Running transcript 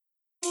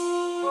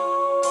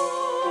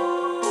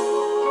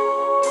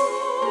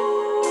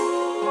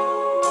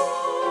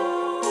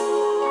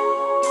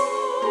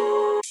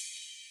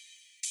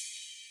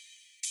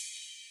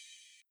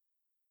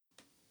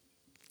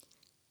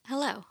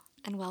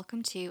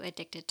welcome to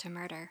Addicted to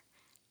Murder.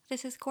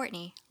 This is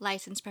Courtney,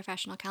 licensed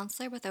professional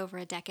counselor with over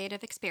a decade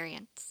of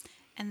experience.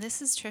 And this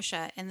is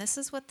Trisha, and this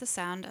is what the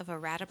sound of a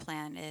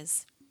rataplan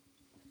is.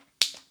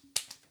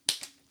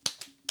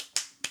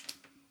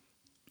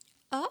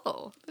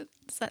 Oh.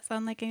 Does that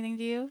sound like anything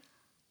to you?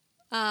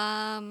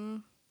 I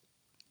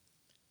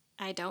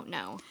don't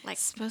know. Like,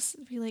 It's supposed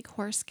to be like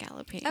horse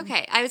galloping.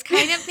 okay, I was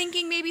kind of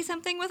thinking maybe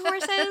something with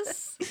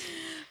horses.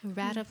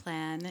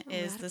 Rataplan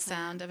is the Rataplan.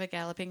 sound of a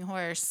galloping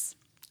horse.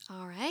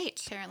 All right.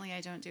 Apparently,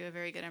 I don't do a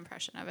very good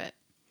impression of it.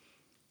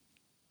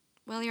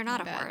 Well, you're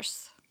not My a bad.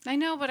 horse. I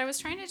know, but I was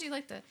trying to do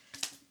like the...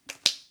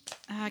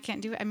 I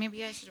can't do it.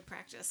 Maybe I should have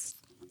practiced.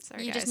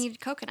 Sorry, You guys. just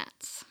need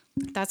coconuts.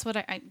 That's what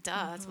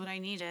that's what I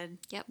needed.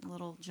 Yep. A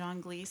little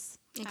John Gleese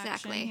Exactly.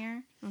 action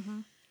here.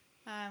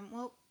 Mm-hmm.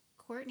 Well,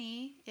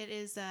 Courtney, it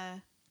is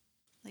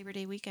Labor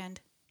Day weekend.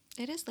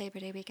 It is Labor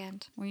Day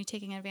weekend. Were you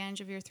taking advantage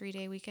of your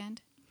 3-day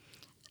weekend?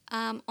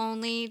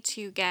 Only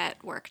to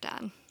get work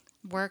done.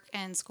 Work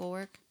and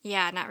schoolwork?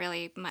 Yeah, not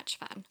really much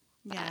fun.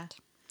 Yeah.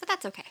 But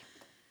that's okay.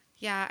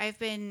 Yeah, I've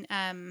been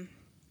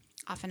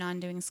off and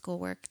on doing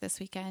schoolwork this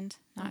weekend.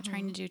 Not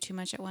trying to do too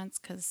much at once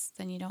because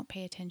then you don't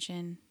pay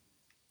attention.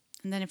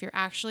 And then if you're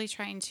actually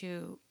trying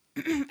to...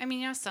 I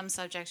mean, some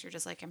subjects you're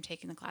just like, I'm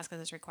taking the class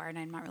because it's required and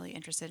I'm not really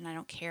interested and I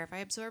don't care if I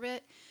absorb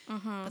it.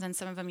 But then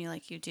some of them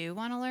you do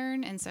want to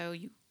learn, and so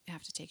you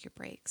have to take your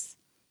breaks.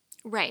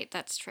 Right,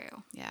 that's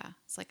true. Yeah,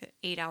 it's like an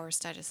 8-hour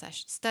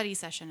study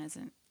session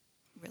isn't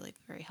really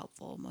very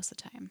helpful most of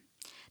the time.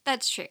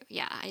 That's true.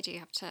 Yeah, I do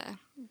have to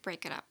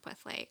break it up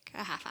with like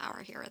a half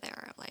hour here or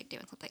there of like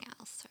doing something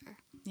else or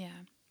Yeah,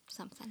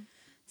 something.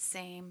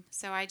 same.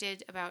 So I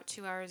did about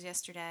 2 hours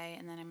yesterday,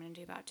 and then I'm going to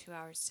do about 2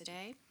 hours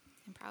today,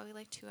 and probably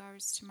like 2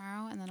 hours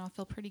tomorrow, and then I'll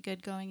feel pretty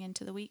good going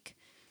into the week.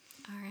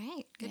 All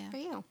right, good Yeah. for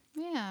you.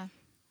 Yeah.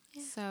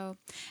 Yeah. So,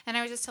 and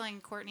I was just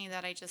telling Courtney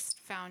that I just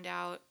found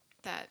out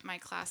that my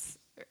class,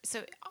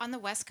 so on the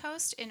West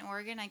Coast in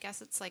Oregon, I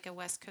guess it's like a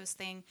West Coast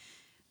thing.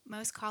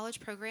 Most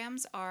college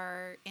programs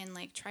are in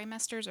like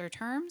trimesters or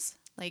terms,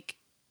 like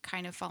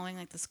kind of following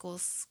like the school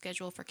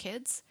schedule for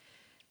kids.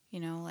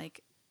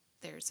 Like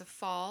there's a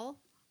fall,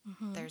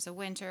 there's a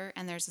winter,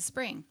 and there's a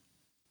spring.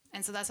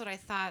 And so that's what I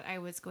thought I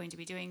was going to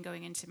be doing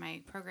going into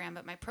my program.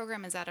 But my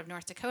program is out of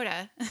North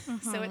Dakota.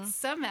 So it's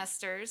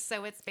semesters.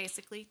 So it's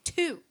basically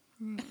 2.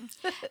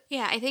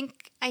 Yeah, I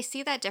think I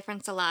see that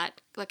difference a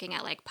lot looking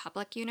at like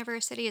public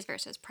universities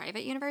versus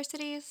private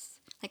universities.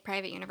 Like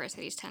private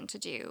universities tend to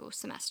do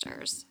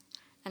semesters,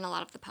 and a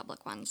lot of the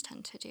public ones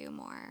tend to do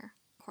more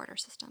quarter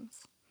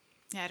systems.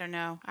 Yeah, I don't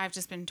know. I've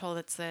just been told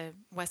it's the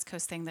West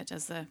Coast thing that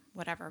does the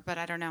whatever, but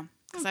I don't know.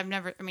 Because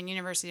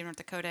University of North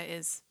Dakota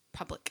is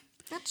public.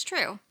 That's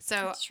true. So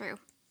That's true.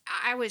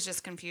 I was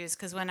just confused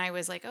because when I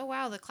was like, oh,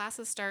 wow, the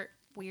classes start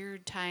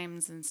weird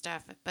times and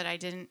stuff, but I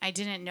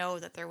didn't know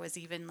that there was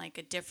even like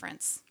a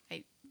difference.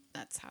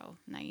 That's how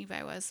naive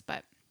I was,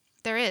 but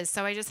there is.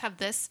 So I just have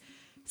this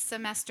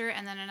semester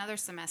and then another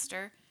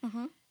semester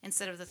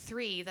instead of the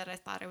 3 that I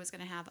thought I was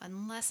going to have,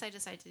 unless I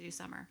decide to do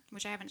summer,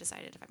 which I haven't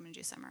decided if I'm going to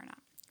do summer or not.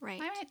 Right.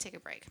 I might take a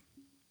break.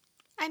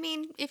 I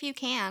mean, if you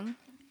can,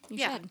 you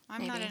should.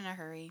 I'm not in a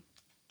hurry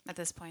at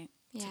this point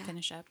to Yeah.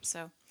 finish up.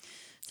 So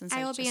since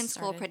I I've will be just in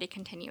school started- pretty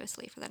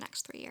continuously for the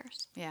next 3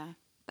 years. Yeah.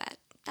 But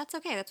that's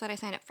okay. That's what I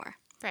signed up for.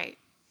 Right.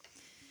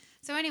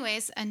 So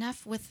anyways,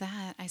 enough with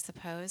that, I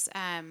suppose.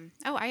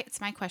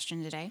 It's my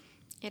question today.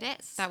 It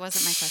is. That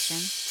wasn't my question,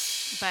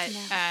 but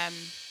No. I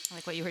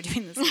like what you were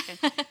doing this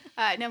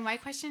weekend. No, my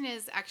question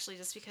is actually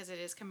just because it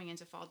is coming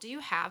into fall. Do you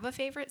have a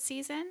favorite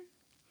season?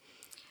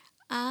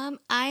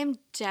 I'm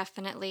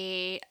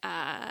definitely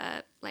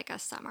like a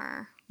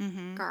summer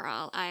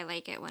girl. I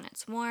like it when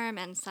it's warm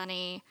and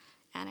sunny,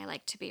 and I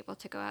like to be able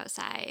to go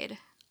outside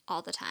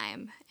all the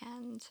time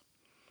and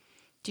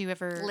Do you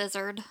ever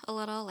lizard a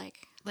little.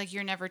 like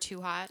you're never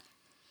too hot?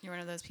 You're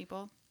one of those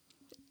people?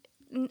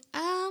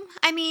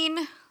 I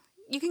mean,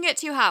 you can get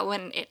too hot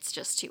when it's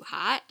just too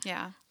hot.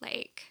 Yeah.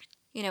 Like,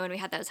 when we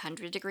had those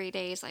 100-degree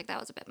days, like that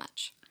was a bit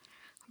much.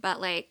 But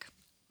like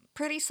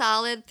pretty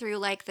solid through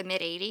like the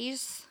mid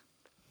 80s.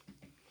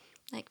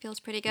 Like feels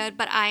pretty good.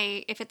 But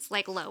if it's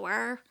like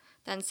lower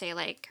than say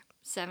like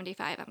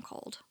 75, I'm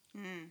cold.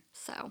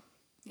 So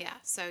Yeah.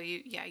 So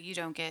you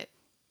don't get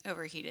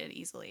overheated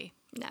easily.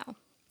 no.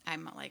 I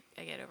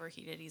get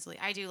overheated easily.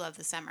 I do love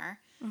the summer.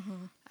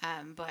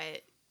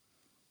 But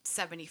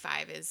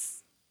 75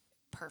 is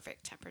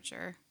perfect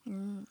temperature.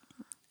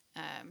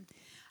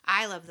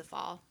 I love the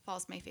fall.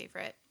 Fall's my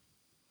favorite.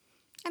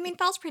 I mean,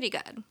 fall's pretty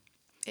good.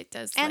 It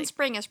does. And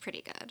spring is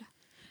pretty good.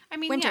 I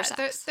mean, winter yeah,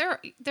 sucks.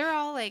 they're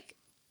all like,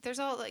 there's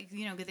all like,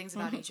 good things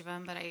about each of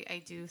them, but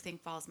I do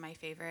think fall's my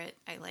favorite.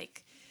 I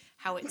like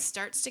how it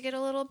starts to get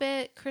a little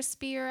bit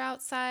crispier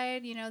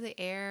outside, the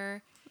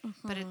air,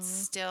 but it's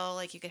still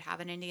like you could have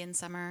an Indian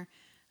summer,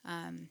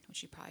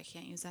 which you probably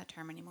can't use that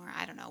term anymore.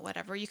 I don't know,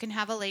 whatever. You can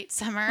have a late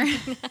summer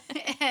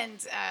and,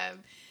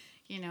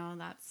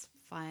 that's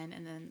fun.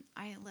 And then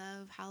I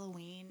love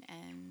Halloween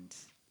and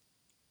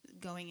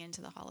going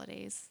into the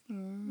holidays.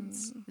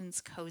 It's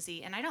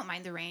cozy, and I don't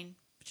mind the rain.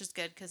 which is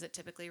good because it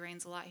typically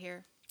rains a lot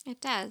here.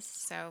 It does.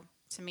 So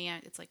to me,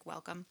 it's like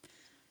welcome.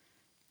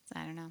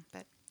 I don't know,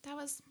 but that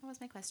was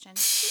my question.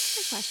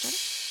 Good question.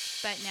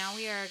 But now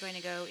we are going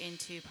to go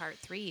into part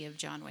 3 of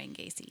John Wayne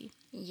Gacy.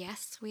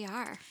 Yes, we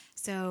are.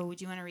 So,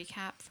 do you want to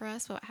recap for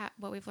us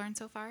what we've learned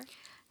so far?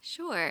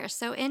 Sure.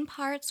 So in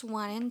parts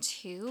 1 and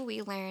 2,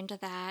 we learned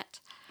that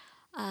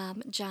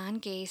John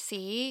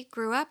Gacy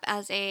grew up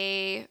as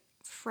a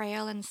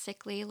frail and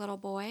sickly little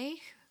boy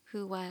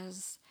who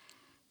was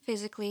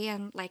physically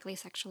and likely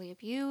sexually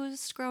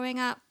abused growing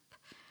up.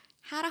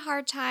 Had a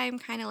hard time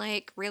kind of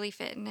like really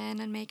fitting in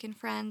and making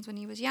friends when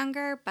he was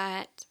younger,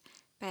 but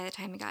by the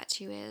time he got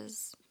to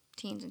his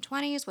teens and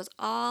 20s was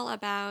all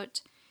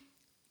about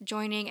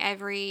joining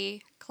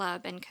every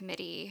club and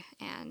committee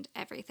and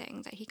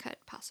everything that he could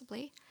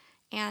possibly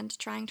and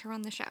trying to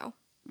run the show.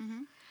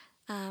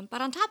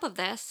 But on top of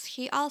this,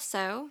 he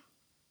also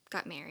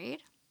got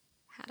married,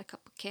 had a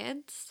couple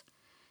kids,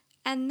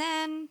 and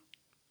then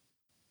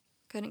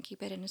couldn't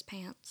keep it in his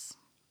pants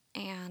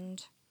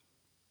and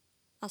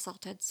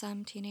assaulted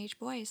some teenage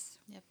boys.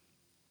 Yep.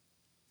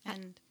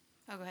 And,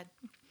 go ahead.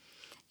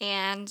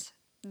 And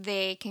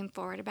they came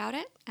forward about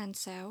it, and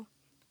so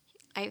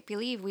I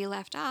believe we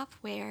left off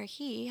where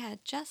he had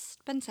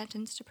just been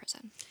sentenced to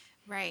prison.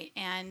 Right.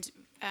 And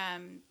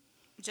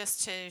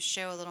just to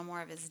show a little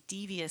more of his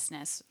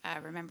deviousness,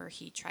 remember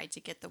he tried to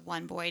get the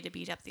one boy to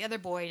beat up the other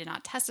boy to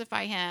not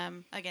testify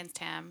against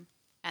him,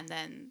 and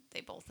then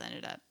they both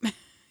ended up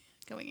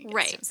going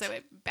against him. So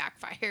it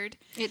backfired.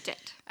 It did.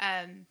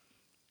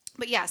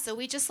 But yeah, so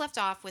we just left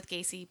off with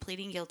Gacy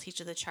pleading guilty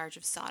to the charge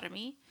of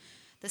sodomy.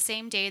 The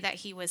same day that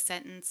he was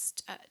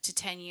sentenced to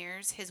 10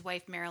 years, his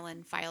wife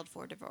Marilyn filed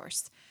for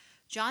divorce.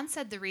 John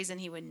said the reason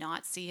he would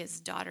not see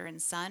his daughter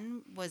and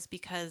son was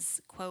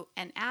because, quote,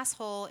 an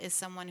asshole is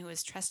someone who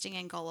is trusting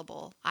and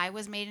gullible. I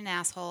was made an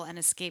asshole and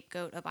a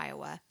scapegoat of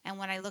Iowa. And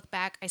when I look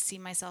back, I see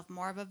myself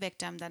more of a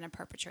victim than a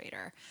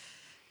perpetrator.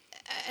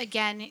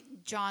 Again,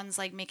 John's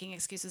like making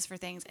excuses for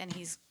things and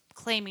he's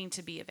claiming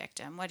to be a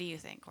victim. What do you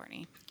think,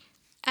 Courtney?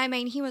 I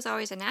mean, he was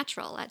always a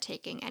natural at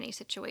taking any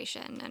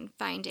situation and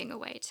finding a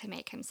way to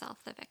make himself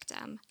the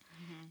victim.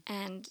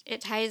 And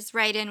it ties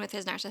right in with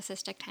his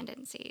narcissistic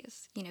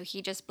tendencies. You know,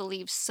 he just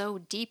believes so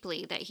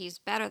deeply that he's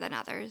better than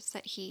others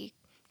that he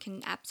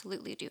can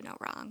absolutely do no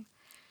wrong.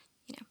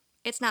 You know,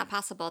 it's not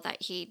possible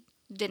that he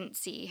didn't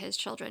see his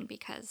children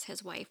because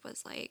his wife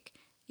was like,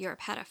 you're a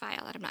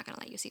pedophile and I'm not going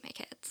to let you see my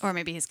kids. Or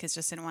maybe his kids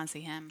just didn't want to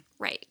see him.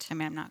 Right. I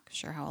mean, I'm not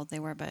sure how old they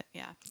were, but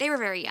yeah. They were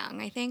very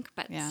young, I think,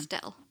 but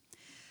still.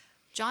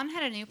 John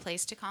had a new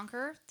place to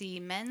conquer,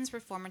 the men's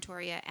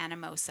reformatory at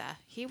Anamosa.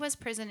 He was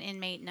prison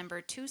inmate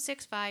number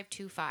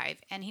 26525,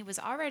 and he was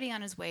already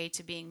on his way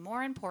to being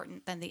more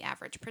important than the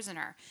average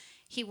prisoner.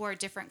 He wore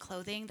different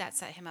clothing that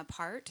set him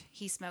apart.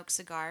 He smoked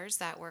cigars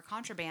that were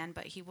contraband,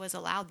 but he was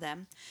allowed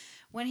them.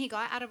 When he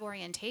got out of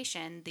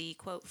orientation, the,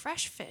 quote,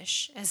 fresh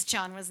fish, as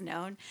John was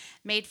known,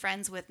 made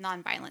friends with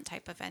nonviolent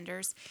type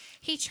offenders.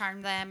 He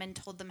charmed them and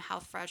told them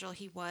how fragile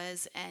he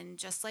was, and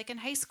just like in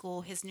high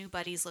school, his new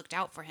buddies looked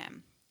out for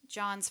him.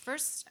 John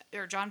first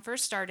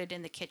started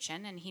in the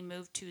kitchen, and he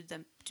moved to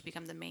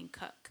become the main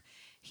cook.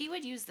 He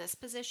would use this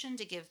position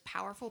to give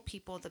powerful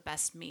people the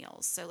best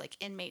meals, so like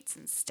inmates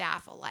and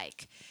staff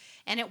alike.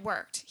 And it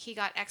worked. He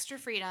got extra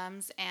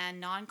freedoms and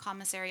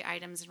non-commissary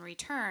items in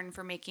return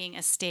for making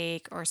a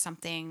steak or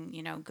something,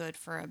 good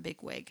for a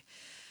bigwig.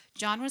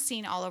 John was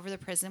seen all over the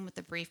prison with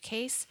the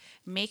briefcase,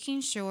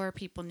 making sure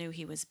people knew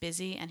he was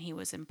busy and he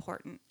was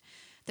important.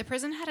 The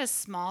prison had a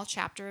small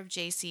chapter of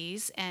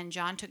JCs, and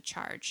John took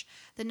charge.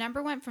 The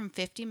number went from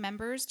 50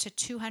 members to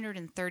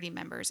 230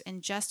 members in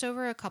just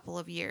over a couple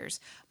of years,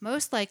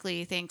 most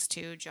likely thanks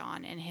to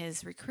John and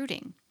his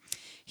recruiting.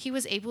 He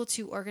was able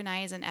to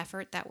organize an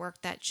effort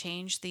that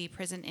changed the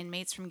prison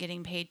inmates from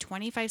getting paid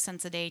 25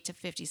 cents a day to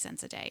 50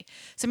 cents a day.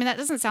 So, I mean, that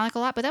doesn't sound like a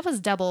lot, but that was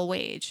double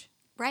wage.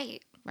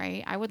 Right.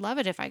 Right? I would love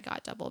it if I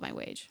got double my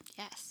wage.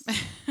 Yes.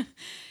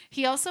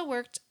 He also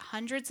worked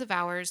hundreds of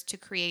hours to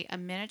create a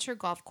miniature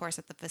golf course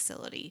at the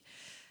facility.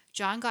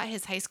 John got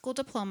his high school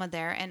diploma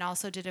there and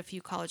also did a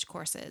few college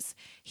courses.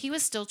 He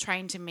was still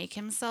trying to make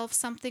himself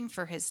something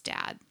for his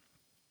dad.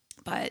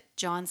 But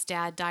John's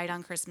dad died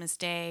on Christmas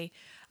Day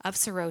of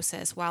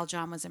cirrhosis while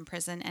John was in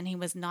prison, and he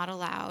was not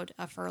allowed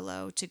a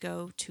furlough to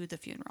go to the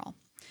funeral.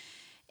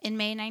 In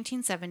May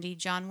 1970,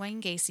 John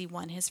Wayne Gacy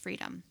won his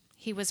freedom.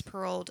 He was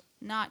paroled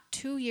not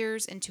 2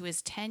 years into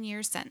his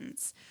 10-year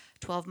sentence.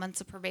 12 months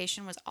of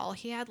probation was all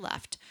he had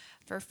left.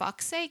 For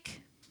fuck's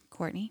sake,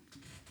 Courtney.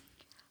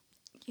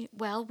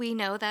 Well, we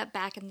know that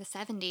back in the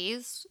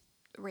 70s,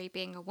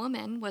 raping a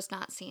woman was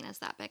not seen as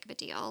that big of a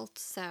deal,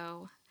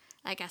 so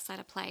I guess that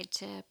applied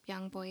to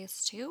young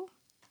boys too.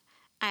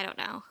 I don't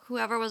know.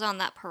 Whoever was on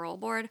that parole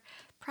board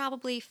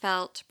probably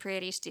felt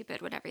pretty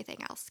stupid when everything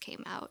else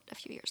came out a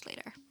few years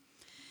later.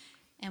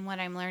 And what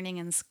I'm learning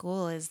in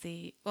school is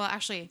never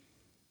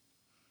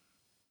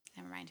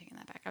mind taking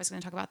that back. I was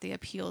going to talk about the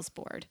appeals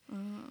board,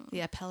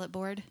 the appellate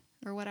board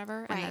or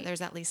whatever, and that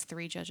there's at least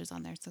 3 judges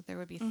on there. So there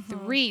would be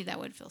 3 that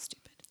would feel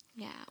stupid.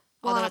 Yeah.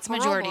 Although it's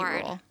majority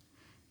rule.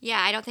 Yeah,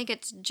 I don't think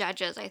it's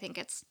judges. I think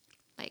it's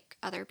like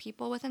other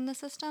people within the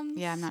systems.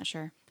 Yeah, I'm not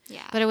sure.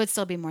 Yeah. But it would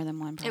still be more than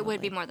one, probably. It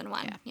would be more than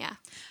one. Yeah. Yeah,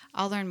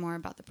 I'll learn more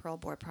about the parole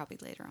board probably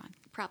later on.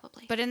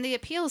 probably. But in the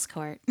appeals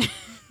court,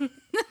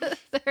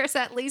 there's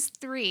at least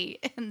 3,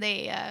 and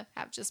they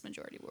have just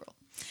majority rule.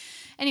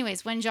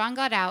 Anyways, when John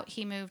got out,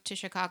 he moved to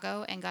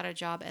Chicago and got a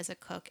job as a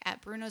cook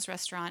at Bruno's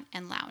Restaurant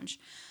and Lounge.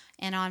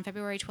 And on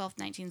February 12th,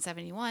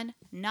 1971,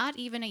 not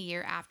even a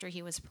year after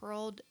he was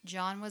paroled,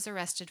 John was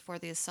arrested for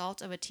the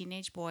assault of a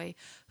teenage boy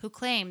who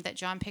claimed that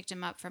John picked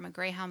him up from a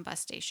Greyhound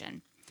bus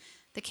station.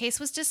 The case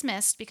was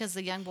dismissed because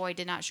the young boy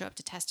did not show up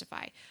to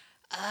testify.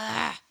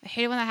 I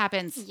hate it when that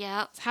happens.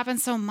 Yep. It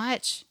happens so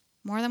much,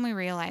 more than we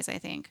realize, I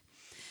think.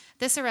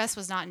 This arrest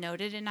was not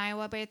noted in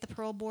Iowa by the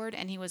parole board,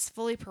 and he was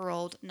fully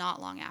paroled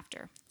not long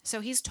after. So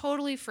he's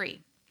totally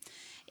free.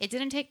 It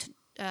didn't take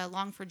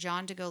long for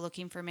John to go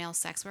looking for male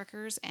sex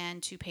workers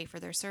and to pay for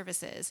their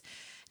services.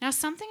 Now,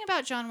 something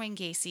about John Wayne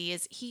Gacy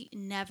is he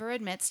never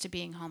admits to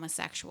being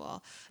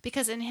homosexual,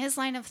 because in his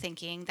line of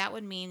thinking, that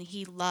would mean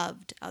he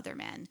loved other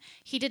men.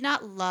 He did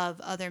not love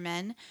other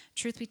men.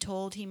 Truth be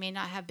told, he may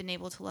not have been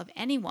able to love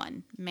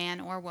anyone, man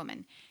or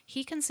woman.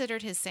 He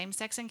considered his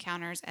same-sex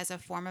encounters as a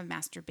form of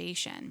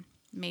masturbation.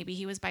 Maybe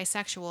he was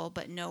bisexual,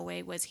 but no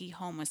way was he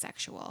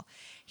homosexual.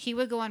 He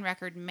would go on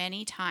record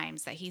many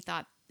times that he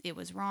thought it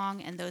was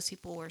wrong and those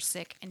people were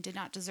sick and did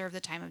not deserve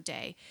the time of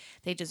day.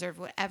 They deserved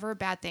whatever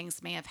bad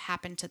things may have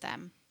happened to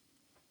them.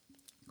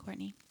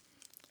 Courtney?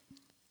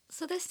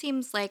 So this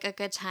seems like a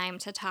good time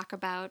to talk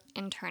about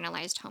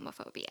internalized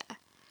homophobia.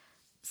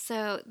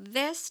 So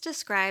this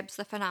describes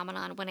the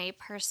phenomenon when a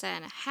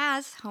person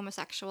has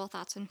homosexual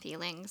thoughts and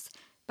feelings,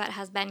 but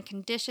has been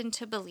conditioned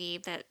to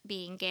believe that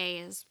being gay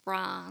is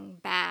wrong,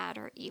 bad,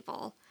 or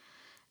evil.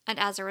 And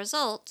as a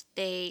result,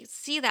 they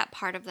see that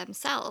part of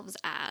themselves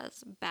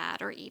as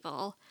bad or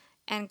evil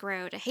and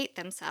grow to hate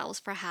themselves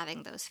for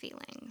having those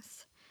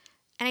feelings.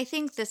 And I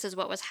think this is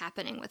what was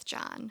happening with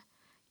John.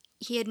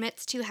 He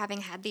admits to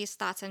having had these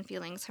thoughts and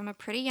feelings from a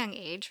pretty young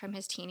age, from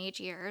his teenage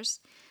years,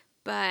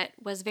 but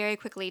was very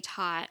quickly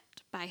taught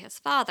by his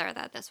father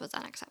that this was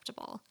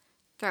unacceptable.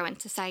 Throw in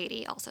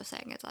society also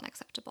saying it's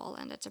unacceptable,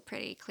 and it's a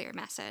pretty clear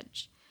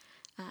message.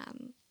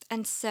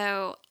 And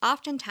so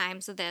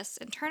oftentimes this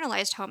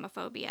internalized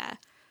homophobia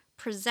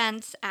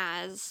presents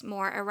as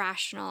more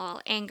irrational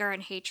anger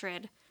and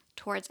hatred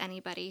towards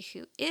anybody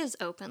who is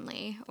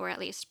openly, or at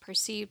least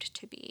perceived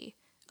to be,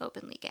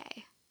 openly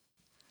gay.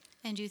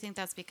 And do you think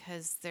that's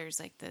because there's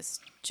like this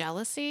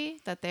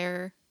jealousy that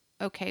they're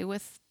okay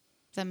with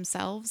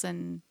themselves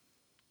and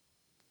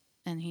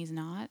he's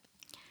not?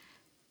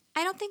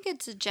 I don't think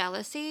it's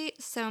jealousy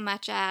so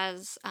much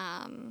as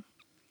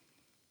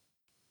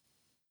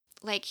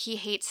like he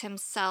hates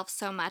himself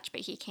so much,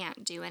 but he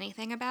can't do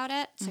anything about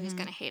it, so he's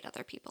going to hate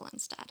other people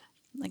instead.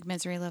 Like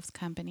misery loves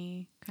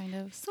company, kind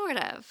of? Sort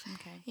of.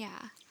 Okay.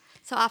 Yeah.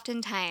 So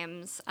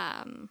oftentimes,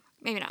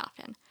 maybe not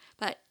often,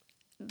 but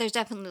there's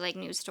definitely like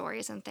news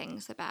stories and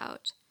things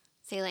about,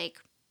 say, like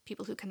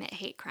people who commit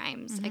hate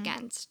crimes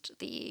against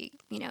the,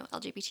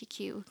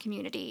 LGBTQ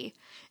community,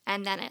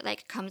 and then it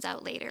like comes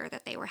out later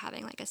that they were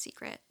having like a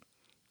secret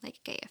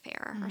like gay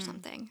affair or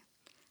something.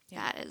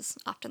 Yeah. That is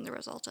often the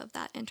result of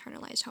that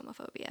internalized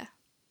homophobia.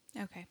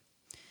 Okay.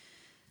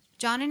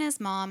 John and his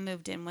mom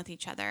moved in with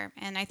each other,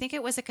 and I think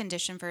it was a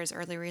condition for his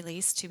early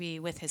release to be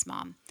with his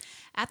mom.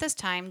 At this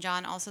time,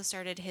 John also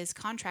started his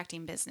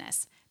contracting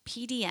business,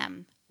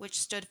 PDM, which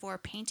stood for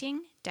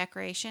Painting,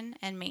 Decoration,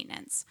 and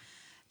Maintenance.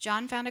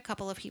 John found a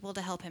couple of people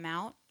to help him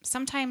out.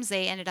 Sometimes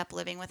they ended up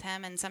living with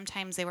him, and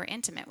sometimes they were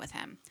intimate with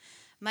him.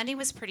 Money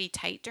was pretty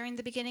tight during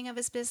the beginning of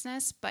his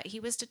business, but he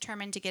was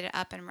determined to get it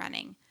up and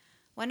running.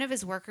 One of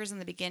his workers in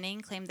the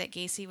beginning claimed that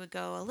Gacy would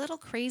go a little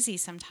crazy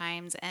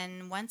sometimes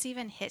and once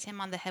even hit him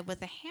on the head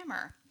with a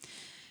hammer.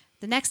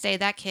 The next day,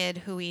 that kid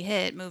who he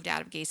hit moved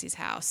out of Gacy's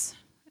house.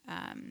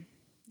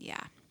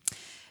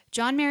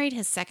 John married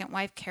his second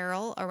wife,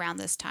 Carol, around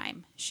this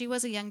time. She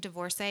was a young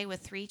divorcee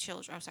with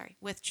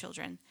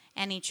children,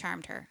 and he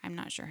charmed her. I'm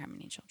not sure how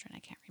many children. I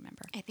can't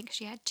remember. I think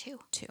she had 2.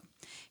 2.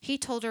 He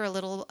told her a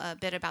little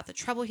bit about the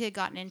trouble he had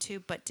gotten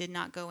into, but did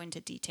not go into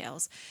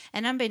details.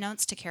 And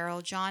unbeknownst to Carol,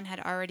 John had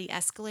already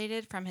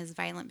escalated from his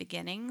violent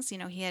beginnings.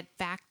 He had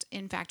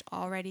in fact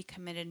already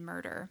committed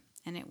murder,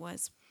 and it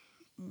was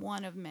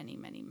one of many,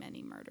 many,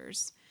 many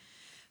murders.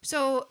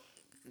 So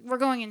we're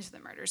going into the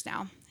murders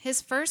now. His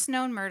first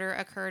known murder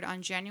occurred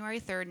on January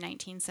 3rd,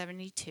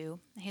 1972.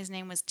 His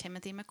name was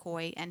Timothy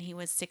McCoy, and he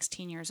was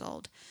 16 years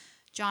old.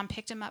 John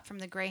picked him up from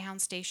the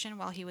Greyhound station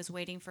while he was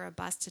waiting for a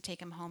bus to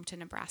take him home to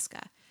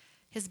Nebraska.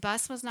 His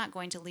bus was not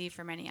going to leave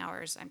for many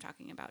hours. I'm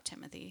talking about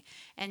Timothy.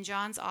 And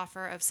John's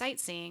offer of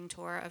sightseeing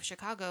tour of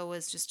Chicago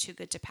was just too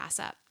good to pass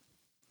up.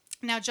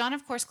 Now, John,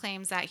 of course,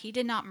 claims that he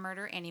did not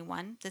murder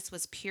anyone. This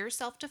was pure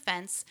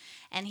self-defense,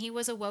 and he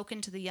was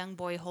awoken to the young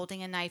boy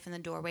holding a knife in the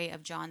doorway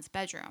of John's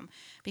bedroom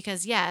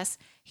because, yes,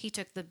 he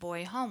took the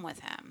boy home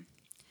with him.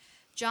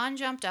 John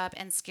jumped up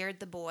and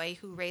scared the boy,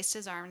 who raised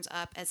his arms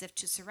up as if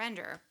to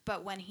surrender,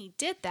 but when he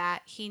did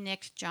that, he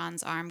nicked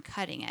John's arm,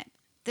 cutting it.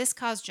 This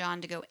caused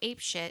John to go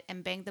apeshit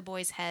and banged the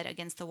boy's head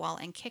against the wall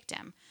and kicked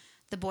him.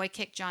 The boy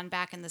kicked John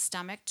back in the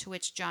stomach, to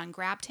which John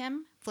grabbed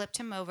him, flipped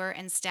him over,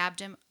 and stabbed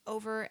him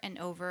over and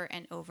over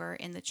and over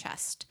in the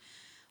chest.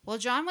 Well,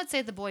 John would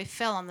say the boy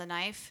fell on the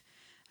knife.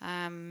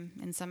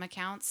 In some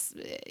accounts,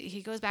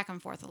 he goes back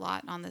and forth a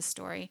lot on this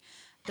story.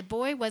 The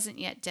boy wasn't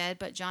yet dead,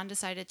 but John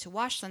decided to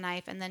wash the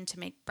knife and then to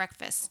make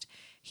breakfast.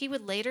 He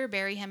would later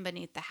bury him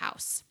beneath the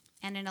house.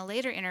 And in a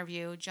later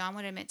interview, John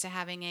would admit to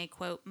having a,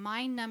 quote,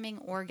 mind-numbing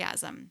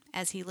orgasm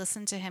as he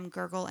listened to him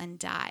gurgle and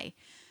die.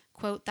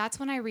 Quote, that's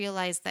when I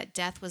realized that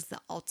death was the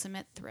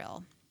ultimate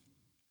thrill.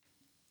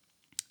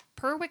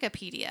 Per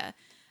Wikipedia,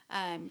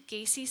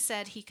 Gacy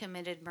said he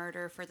committed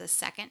murder for the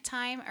second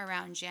time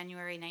around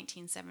January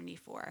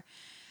 1974.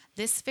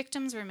 This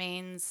victim's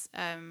remains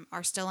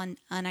are still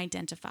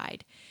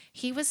unidentified.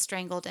 He was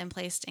strangled and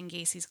placed in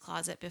Gacy's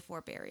closet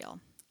before burial.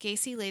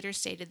 Gacy later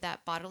stated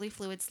that bodily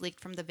fluids leaked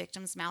from the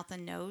victim's mouth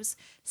and nose,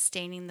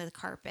 staining the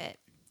carpet.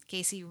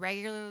 Gacy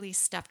regularly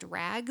stuffed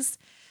rags.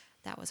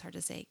 That was hard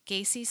to say.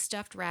 Gacy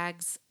stuffed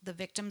rags, the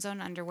victim's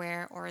own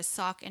underwear, or a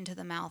sock into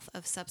the mouth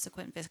of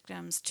subsequent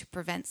victims to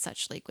prevent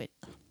such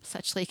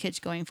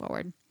leakage going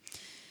forward.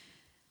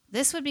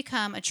 This would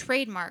become a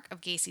trademark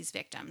of Gacy's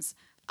victims.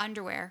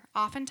 Underwear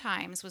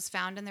oftentimes was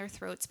found in their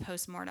throats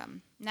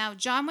post-mortem. Now,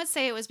 John would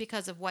say it was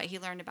because of what he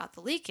learned about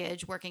the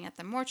leakage working at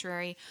the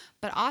mortuary,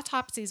 but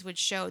autopsies would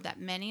show that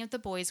many of the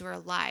boys were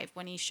alive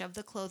when he shoved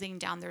the clothing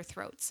down their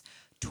throats,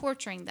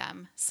 torturing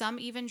them, some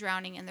even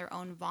drowning in their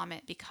own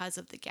vomit because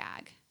of the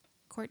gag.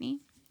 Courtney?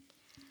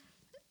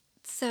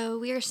 So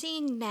we are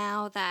seeing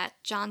now that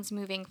John's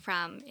moving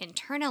from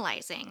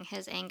internalizing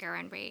his anger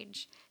and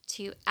rage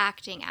to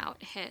acting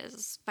out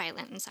his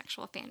violent and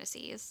sexual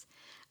fantasies.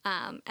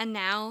 And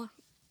now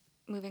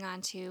moving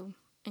on to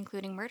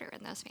including murder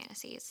in those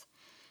fantasies.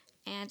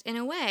 And in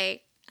a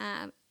way,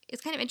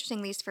 it's kind of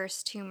interesting, these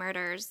first two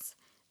murders,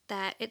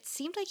 that it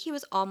seemed like he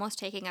was almost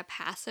taking a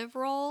passive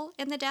role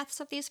in the deaths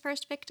of these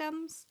first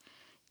victims.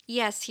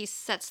 Yes, he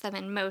sets them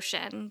in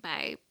motion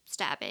by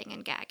stabbing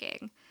and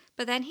gagging,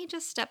 but then he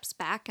just steps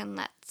back and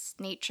lets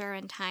nature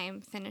and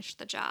time finish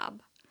the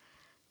job.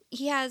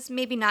 He has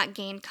maybe not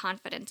gained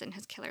confidence in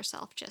his killer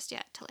self just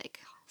yet to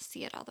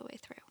see it all the way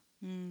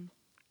through.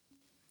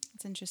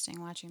 It's interesting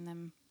watching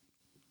them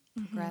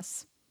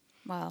progress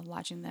while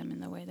watching them in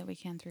the way that we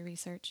can through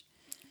research.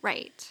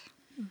 Right.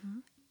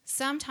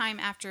 Sometime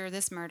after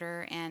this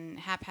murder and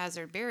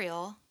haphazard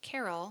burial,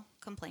 Carol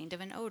complained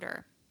of an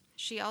odor.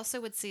 She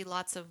also would see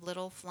lots of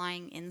little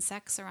flying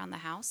insects around the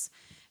house.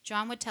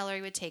 John would tell her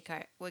he would take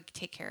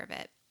care of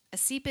it. A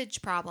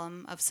seepage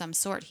problem of some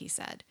sort, he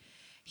said.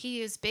 He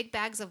used big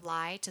bags of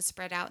lye to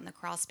spread out in the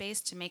crawl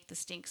space to make the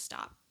stink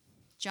stop.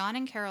 John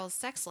and Carol's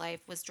sex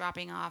life was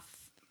dropping off,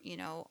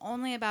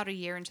 only about a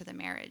year into the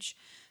marriage.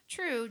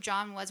 True,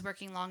 John was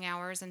working long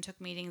hours and took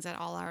meetings at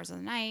all hours of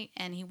the night,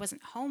 and he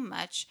wasn't home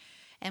much,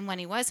 and when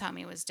he was home,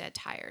 he was dead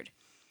tired.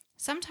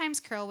 Sometimes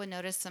Carol would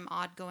notice some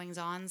odd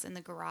goings-ons in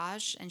the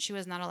garage, and she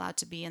was not allowed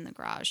to be in the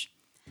garage.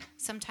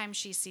 Sometimes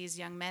she sees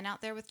young men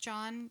out there with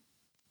John,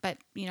 but,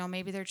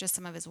 maybe they're just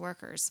some of his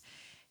workers.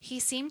 He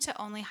seemed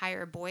to only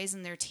hire boys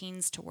in their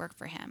teens to work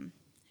for him.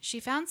 She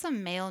found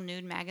some male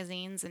nude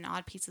magazines and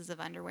odd pieces of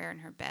underwear in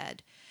her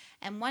bed.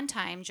 And one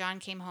time, John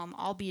came home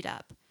all beat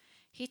up.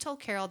 He told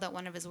Carol that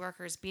one of his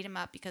workers beat him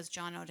up because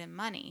John owed him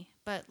money.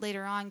 But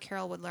later on,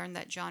 Carol would learn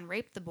that John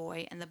raped the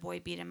boy and the boy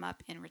beat him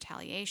up in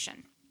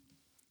retaliation.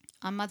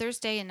 On Mother's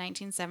Day in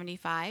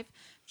 1975,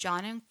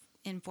 John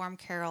informed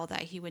Carol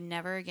that he would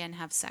never again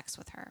have sex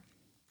with her.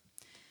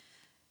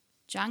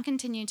 John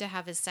continued to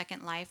have his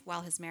second life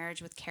while his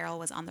marriage with Carol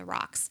was on the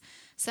rocks.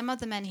 Some of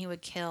the men he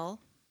would kill,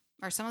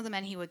 and some of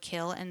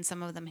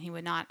them he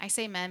would not. I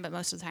say men, but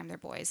most of the time they're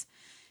boys.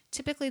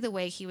 Typically, the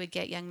way he would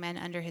get young men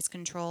under his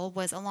control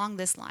was along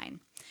this line.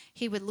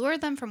 He would lure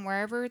them from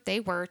wherever they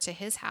were to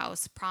his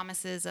house,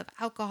 promises of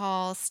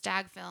alcohol,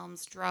 stag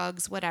films,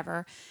 drugs,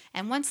 whatever,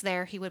 and once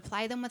there, he would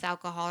ply them with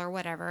alcohol or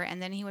whatever,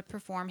 and then he would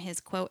perform his,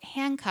 quote,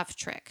 handcuff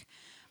trick.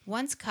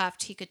 Once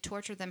cuffed, he could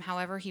torture them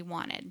however he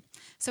wanted.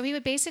 So he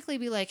would basically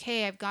be like,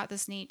 hey, I've got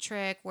this neat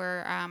trick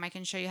where I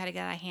can show you how to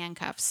get out of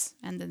handcuffs,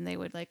 and then they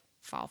would,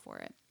 fall for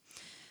it.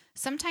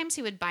 Sometimes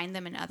he would bind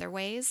them in other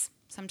ways.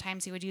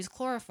 Sometimes he would use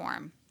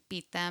chloroform,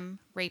 beat them,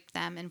 rape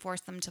them, and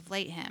force them to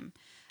flate him.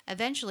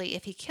 Eventually,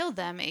 if he killed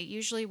them, it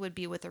usually would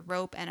be with a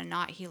rope and a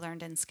knot he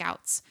learned in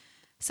Scouts.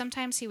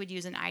 Sometimes he would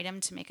use an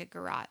item to make a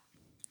garrote.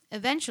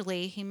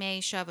 Eventually, he may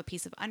shove a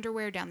piece of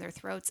underwear down their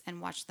throats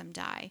and watch them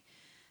die.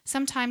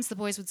 Sometimes the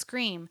boys would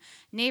scream.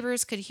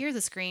 Neighbors could hear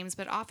the screams,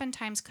 but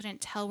oftentimes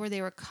couldn't tell where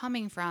they were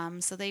coming from,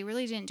 so they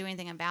really didn't do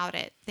anything about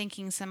it,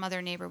 thinking some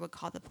other neighbor would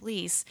call the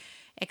police,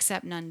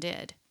 except none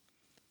did.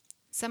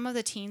 Some of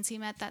the teens he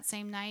met that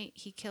same night,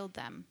 he killed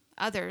them.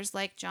 Others,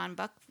 like John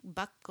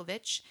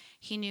Bukovich,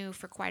 he knew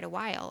for quite a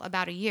while,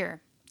 about a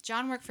year.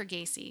 John worked for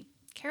Gacy.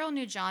 Carol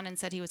knew John and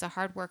said he was a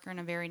hard worker and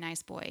a very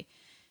nice boy.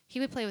 He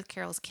would play with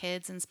Carol's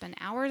kids and spend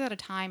hours at a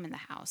time in the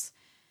house.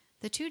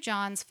 The two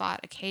Johns fought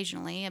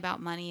occasionally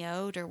about money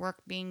owed or work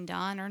being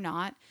done or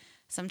not.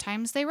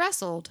 Sometimes they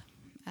wrestled.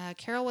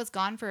 Carol was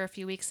gone for a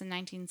few weeks in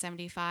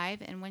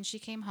 1975, and when she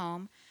came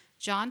home,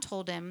 John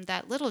told him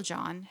that Little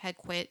John had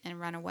quit and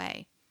run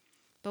away.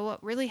 But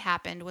what really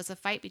happened was a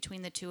fight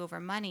between the two over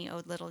money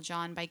owed Little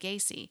John by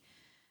Gacy.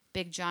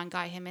 Big John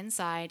got him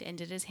inside and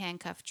did his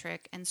handcuff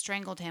trick and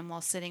strangled him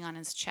while sitting on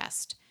his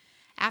chest.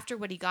 After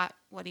he got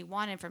what he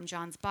wanted from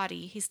John's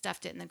body, he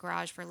stuffed it in the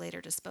garage for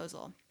later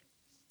disposal.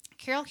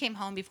 Carol came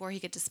home before he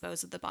could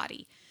dispose of the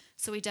body,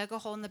 so he dug a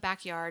hole in the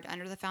backyard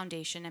under the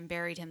foundation and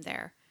buried him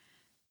there.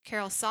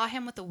 Carol saw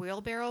him with the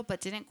wheelbarrow but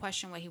didn't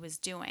question what he was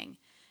doing.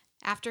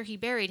 After he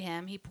buried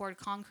him, he poured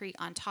concrete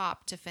on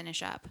top to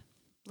finish up.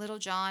 Little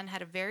John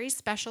had a very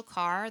special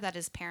car that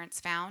his parents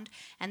found,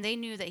 and they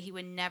knew that he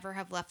would never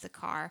have left the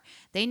car.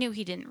 They knew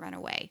he didn't run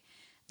away.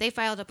 They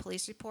filed a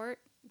police report.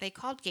 They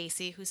called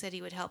Gacy, who said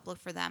he would help look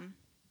for them.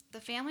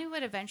 The family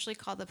would eventually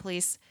call the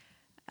police.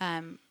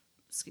 The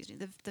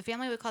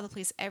family would call the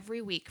police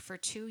every week for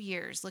 2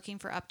 years looking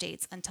for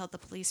updates until the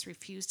police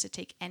refused to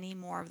take any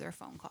more of their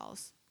phone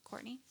calls.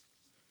 Courtney?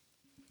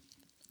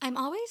 I'm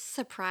always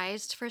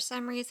surprised for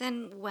some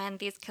reason when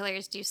these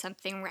killers do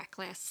something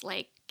reckless,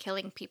 like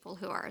killing people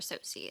who are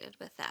associated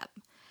with them.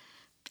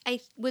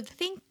 I would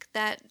think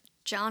that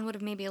John would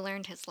have maybe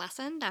learned his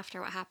lesson after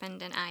what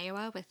happened in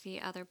Iowa with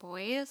the other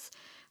boys,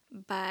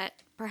 but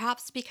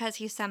perhaps because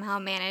he somehow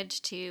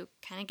managed to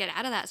kind of get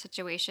out of that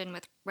situation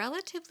with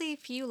relatively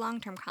few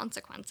long-term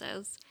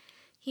consequences,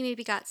 he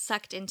maybe got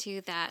sucked into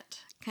that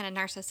kind of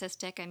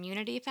narcissistic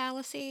immunity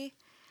fallacy.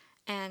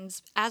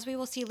 And as we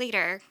will see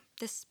later,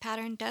 this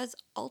pattern does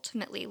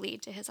ultimately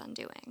lead to his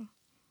undoing.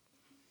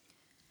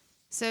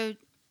 So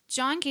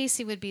John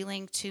Gacy would be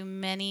linked to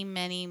many,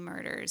 many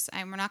murders.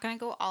 And we're not going to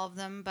go all of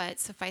them, but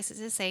suffice it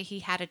to say he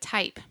had a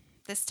type.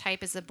 This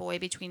type is a boy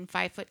between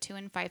 5'2"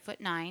 and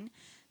 5'9",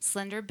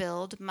 slender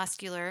build,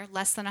 muscular,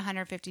 less than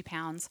 150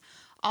 pounds.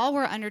 All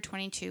were under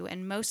 22,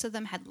 and most of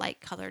them had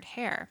light-colored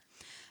hair.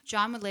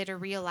 John would later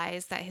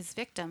realize that his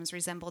victims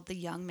resembled the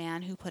young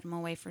man who put him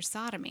away for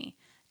sodomy,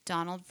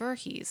 Donald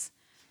Voorhees.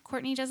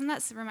 Courtney, doesn't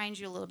that remind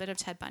you a little bit of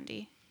Ted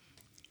Bundy?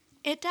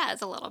 It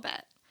does a little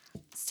bit.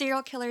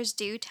 Serial killers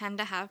do tend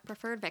to have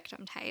preferred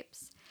victim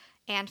types,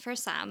 and for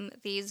some,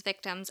 these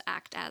victims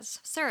act as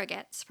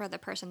surrogates for the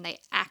person they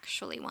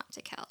actually want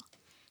to kill.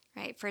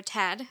 Right? For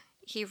Ted,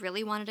 he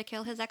really wanted to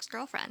kill his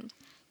ex-girlfriend,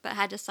 but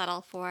had to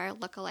settle for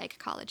look-alike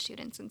college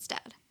students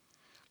instead.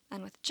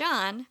 And with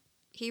John,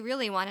 he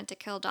really wanted to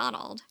kill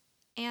Donald,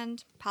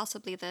 and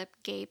possibly the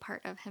gay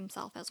part of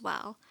himself as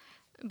well,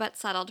 but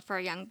settled for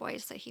young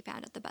boys that he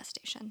found at the bus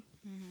station.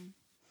 Mm-hmm.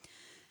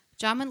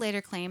 John would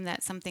later claim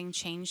that something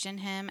changed in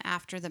him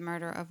after the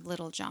murder of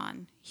Little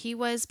John. He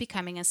was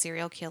becoming a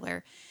serial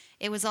killer.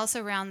 It was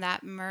also around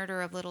that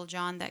murder of Little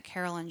John that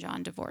Carol and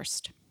John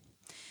divorced.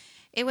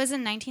 It was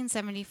in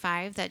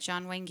 1975 that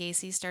John Wayne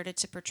Gacy started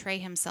to portray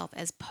himself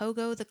as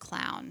Pogo the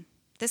Clown.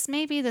 This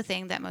may be the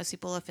thing that most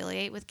people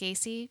affiliate with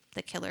Gacy,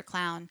 the killer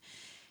clown.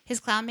 His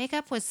clown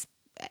makeup was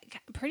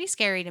pretty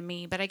scary to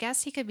me, but I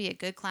guess he could be a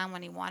good clown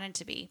when he wanted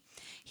to be.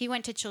 He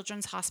went to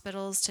children's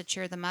hospitals to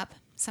cheer them up.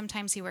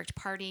 Sometimes he worked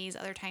parties,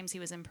 other times he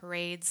was in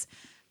parades.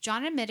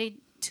 John admitted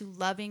to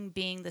loving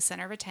being the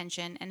center of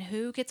attention, and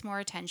who gets more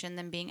attention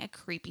than being a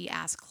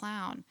creepy-ass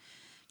clown?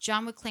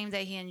 John would claim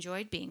that he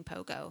enjoyed being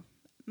Pogo.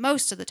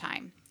 Most of the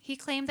time. He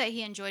claimed that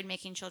he enjoyed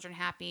making children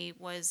happy,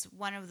 was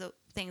one of the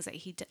things that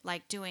he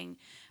liked doing,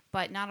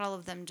 but not all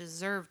of them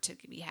deserved to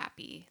be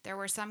happy. There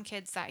were some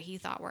kids that he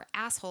thought were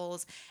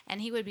assholes,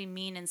 and he would be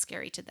mean and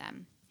scary to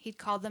them. He'd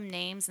call them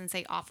names and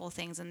say awful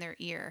things in their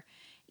ear.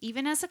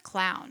 Even as a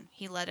clown,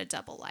 he led a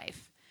double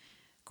life.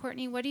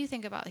 Courtney, what do you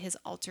think about his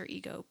alter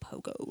ego,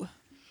 Pogo?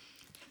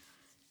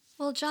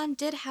 Well, John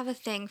did have a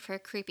thing for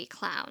creepy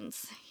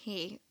clowns.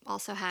 He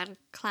also had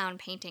clown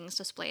paintings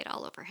displayed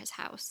all over his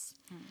house.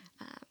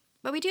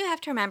 But we do have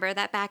to remember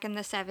that back in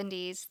the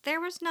 70s, there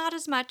was not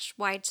as much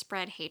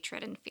widespread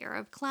hatred and fear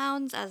of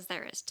clowns as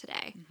there is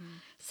today. Mm-hmm.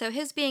 So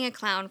his being a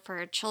clown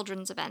for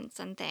children's events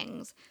and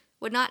things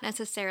would not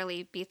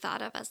necessarily be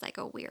thought of as like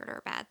a weird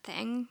or bad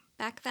thing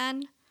back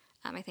then.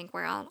 I think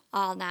we're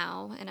all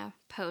now in a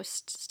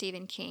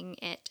post-Stephen King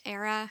It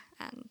era,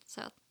 and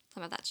so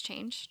some of that's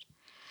changed.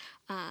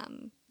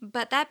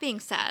 But that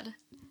being said,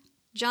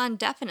 John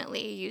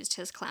definitely used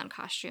his clown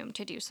costume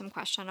to do some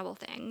questionable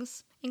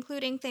things,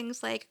 including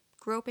things like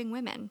groping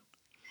women.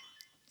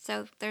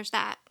 So there's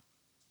that.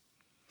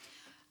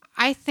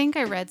 I think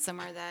I read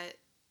somewhere that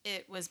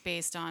it was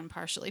based on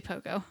partially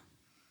Pogo.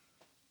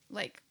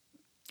 Like,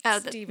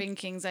 Stephen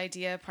King's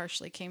idea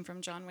partially came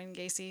from John Wayne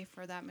Gacy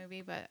for that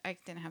movie, but I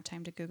didn't have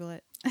time to Google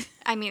it.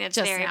 I mean, it's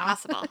very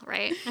possible,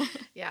 right?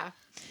 Yeah.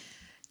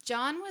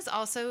 John was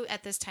also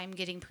at this time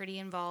getting pretty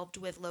involved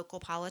with local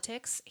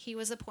politics. He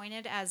was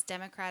appointed as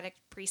Democratic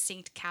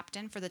precinct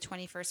captain for the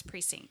 21st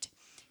precinct.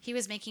 He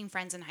was making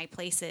friends in high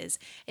places.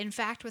 In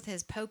fact, with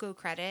his Pogo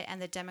credit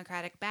and the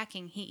Democratic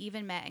backing, he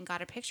even met and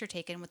got a picture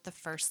taken with the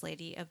First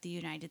Lady of the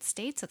United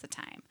States at the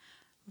time,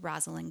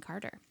 Rosalind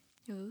Carter.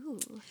 Ooh.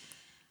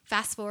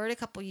 Fast forward a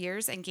couple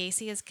years, and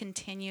Gacy has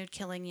continued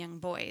killing young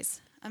boys.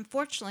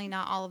 Unfortunately,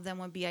 not all of them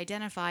would be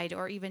identified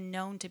or even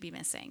known to be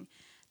missing.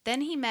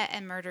 Then he met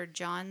and murdered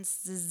John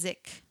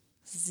Zik,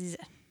 Szyc.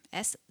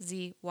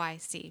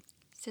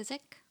 Sizik?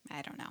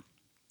 I don't know.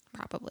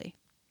 Probably.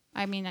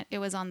 I mean, it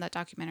was on that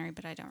documentary,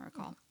 but I don't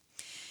recall.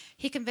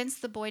 He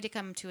convinced the boy to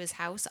come to his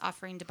house,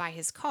 offering to buy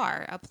his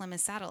car, a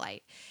Plymouth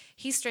Satellite.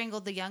 He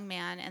strangled the young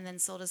man and then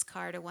sold his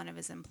car to one of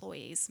his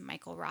employees,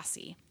 Michael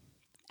Rossi.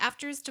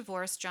 After his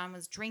divorce, John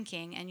was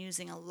drinking and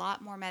using a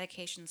lot more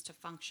medications to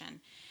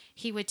function.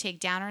 He would take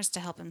downers to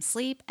help him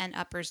sleep and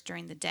uppers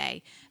during the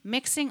day,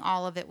 mixing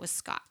all of it with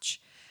scotch.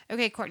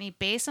 Okay, Courtney,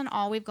 based on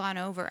all we've gone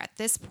over at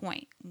this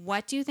point,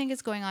 what do you think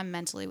is going on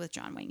mentally with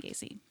John Wayne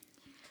Gacy?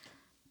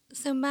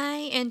 So, my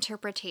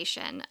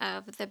interpretation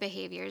of the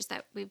behaviors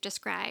that we've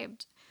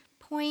described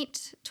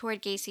point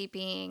toward Gacy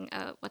being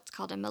what's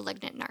called a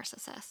malignant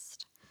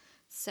narcissist.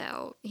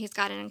 So, he's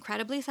got an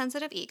incredibly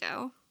sensitive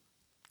ego,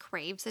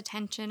 craves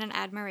attention and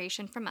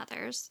admiration from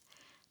others,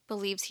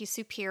 believes he's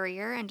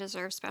superior and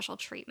deserves special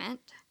treatment,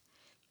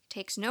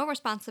 takes no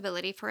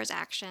responsibility for his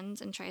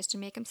actions and tries to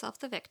make himself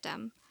the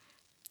victim,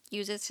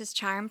 uses his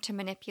charm to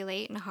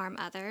manipulate and harm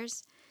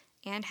others,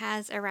 and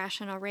has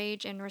irrational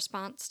rage in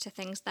response to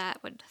things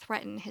that would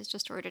threaten his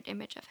distorted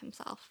image of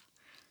himself.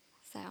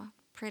 So,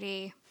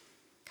 pretty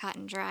cut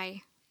and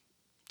dry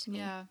to me.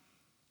 Yeah.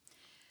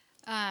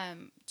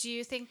 Do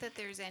you think that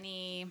there's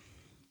any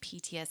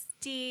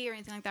PTSD or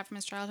anything like that from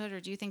his childhood, or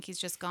do you think he's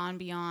just gone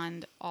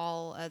beyond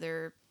all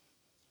other,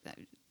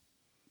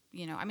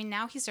 I mean,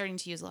 now he's starting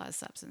to use a lot of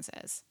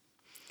substances.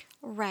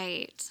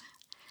 Right.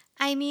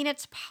 I mean,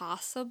 it's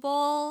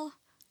possible.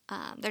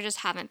 There just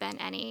haven't been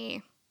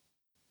any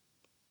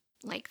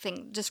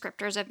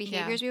descriptors of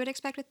behaviors we would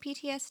expect with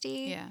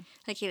PTSD. Yeah.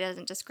 Like he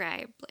doesn't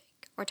describe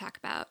or talk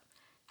about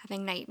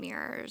having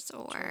nightmares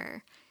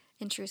or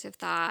intrusive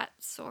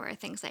thoughts or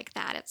things like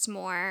that. It's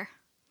more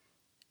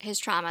his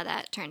trauma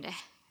that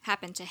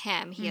happened to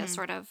him. He has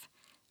sort of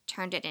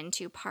turned it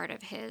into part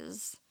of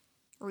his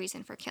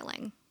reason for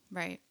killing.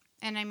 Right.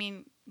 And I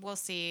mean, we'll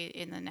see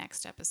in the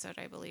next episode,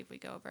 I believe we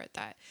go over it,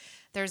 that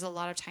there's a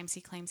lot of times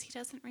he claims he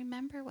doesn't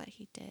remember what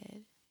he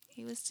did.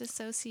 He was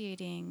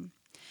dissociating.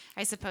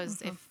 I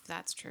suppose if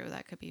that's true,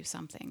 that could be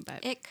something,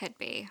 but it could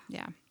be.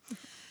 Yeah.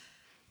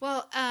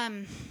 Well,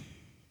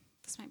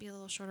 this might be a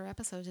little shorter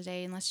episode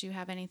today, unless you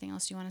have anything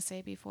else you want to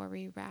say before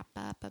we wrap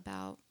up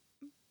about,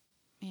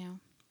 all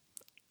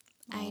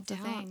I of the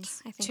don't.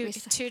 things. I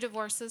think two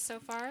divorces so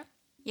far.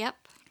 Yep.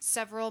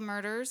 Several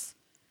murders.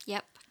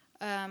 Yep.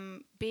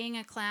 Being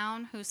a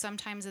clown who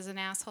sometimes is an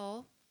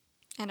asshole.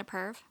 And a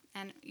perv.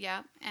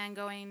 And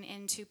going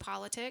into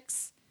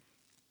politics.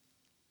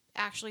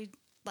 Actually,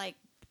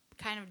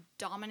 kind of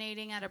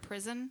dominating at a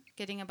prison,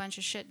 getting a bunch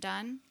of shit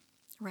done.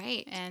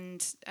 Right.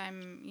 And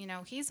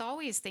he's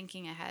always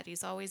thinking ahead.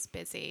 He's always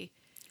busy.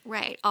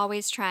 Right.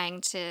 Always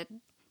trying to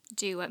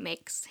do what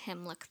makes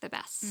him look the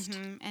best.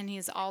 Mm-hmm. And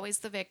he's always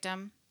the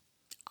victim.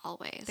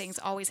 Always. Things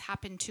always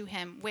happen to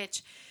him,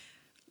 which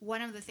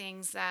one of the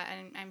things that,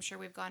 and I'm sure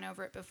we've gone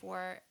over it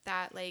before,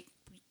 that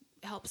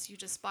helps you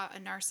to spot a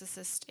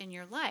narcissist in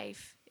your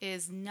life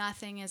is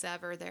nothing is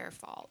ever their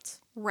fault.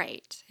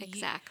 Right.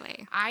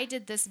 Exactly. I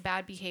did this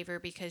bad behavior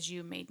because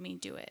you made me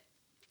do it.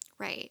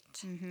 Right.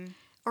 Mm-hmm.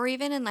 Or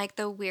even in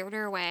the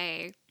weirder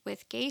way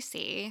with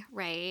Gacy,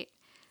 right?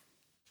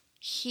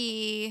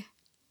 He,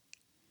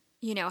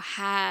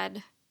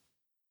 had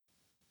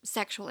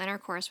sexual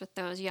intercourse with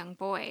those young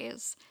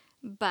boys,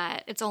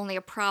 but it's only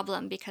a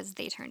problem because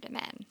they turned him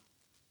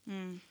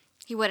in.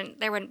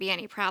 There wouldn't be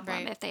any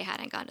problem if they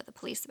hadn't gone to the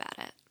police about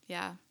it.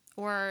 Yeah.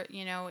 Or,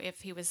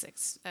 if he was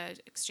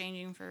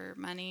exchanging for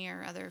money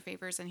or other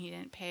favors and he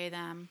didn't pay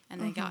them and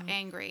they got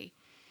angry,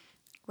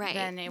 right?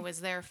 Then it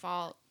was their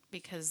fault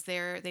because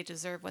they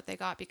deserve what they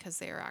got because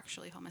they are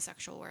actually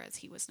homosexual, whereas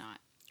he was not.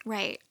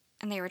 Right.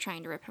 And they were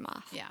trying to rip him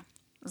off. Yeah.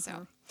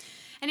 So,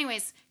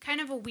 anyways, kind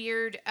of a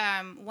weird,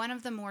 one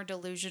of the more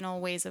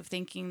delusional ways of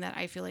thinking that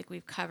I feel like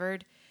we've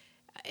covered,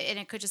 and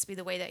it could just be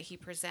the way that he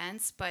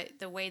presents, but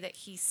the way that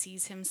he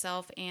sees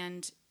himself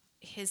and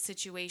his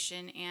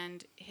situation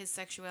and his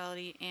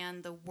sexuality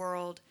and the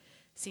world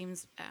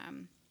seems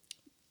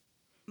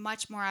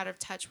much more out of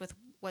touch with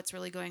what's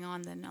really going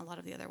on than a lot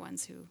of the other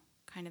ones who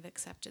kind of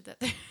accepted that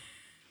they're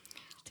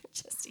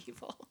just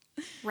evil.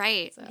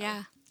 Right. So,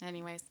 yeah.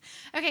 Anyways.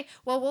 Okay.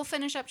 Well, we'll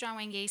finish up John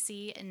Wayne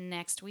Gacy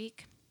next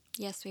week.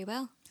 Yes, we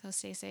will. So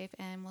stay safe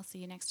and we'll see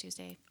you next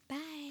Tuesday. Bye.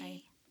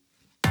 Bye.